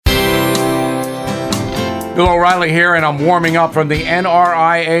Bill O'Reilly here, and I'm warming up from the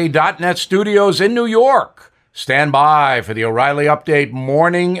NRIA.net studios in New York. Stand by for the O'Reilly Update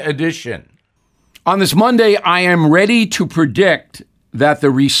Morning Edition. On this Monday, I am ready to predict that the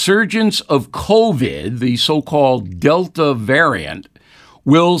resurgence of COVID, the so-called Delta variant,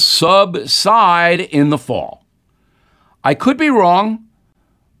 will subside in the fall. I could be wrong,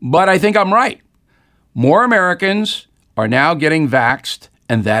 but I think I'm right. More Americans are now getting vaxxed,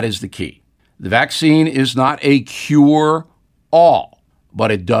 and that is the key. The vaccine is not a cure-all, but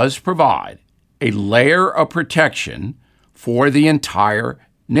it does provide a layer of protection for the entire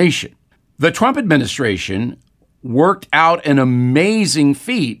nation. The Trump administration worked out an amazing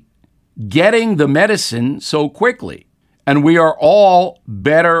feat getting the medicine so quickly, and we are all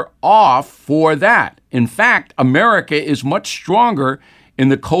better off for that. In fact, America is much stronger in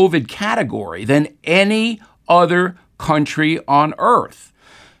the COVID category than any other country on earth.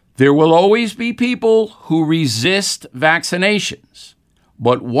 There will always be people who resist vaccinations,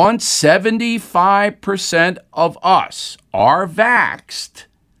 but once 75% of us are vaxxed,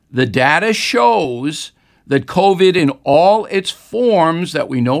 the data shows that COVID in all its forms that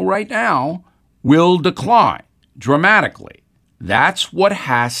we know right now will decline dramatically. That's what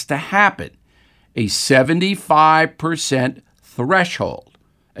has to happen, a 75% threshold.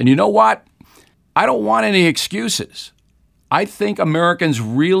 And you know what? I don't want any excuses. I think Americans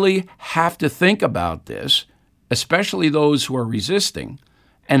really have to think about this, especially those who are resisting,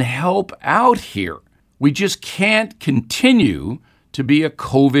 and help out here. We just can't continue to be a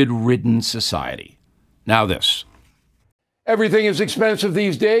COVID-ridden society. Now this. Everything is expensive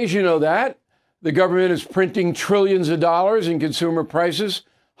these days, you know that. The government is printing trillions of dollars and consumer prices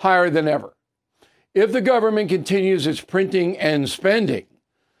higher than ever. If the government continues its printing and spending,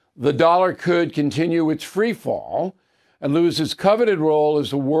 the dollar could continue its free fall and lose its coveted role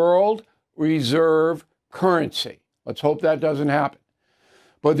as the world reserve currency. Let's hope that doesn't happen.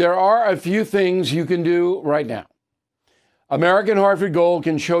 But there are a few things you can do right now. American Hartford Gold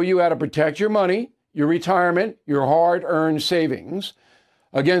can show you how to protect your money, your retirement, your hard-earned savings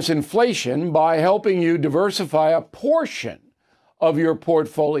against inflation by helping you diversify a portion of your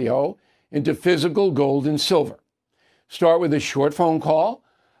portfolio into physical gold and silver. Start with a short phone call,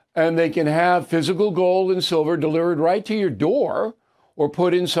 and they can have physical gold and silver delivered right to your door or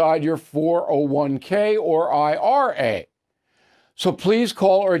put inside your 401k or IRA. So please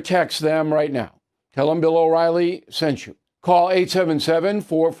call or text them right now. Tell them Bill O'Reilly sent you. Call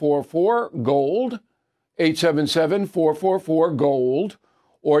 877-444-GOLD, 877-444-GOLD,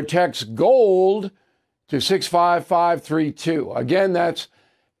 or text GOLD to 65532. Again, that's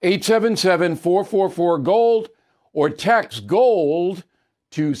 877-444-GOLD, or text GOLD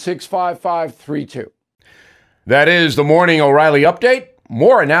to 65532. That is the Morning O'Reilly Update.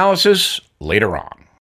 More analysis later on.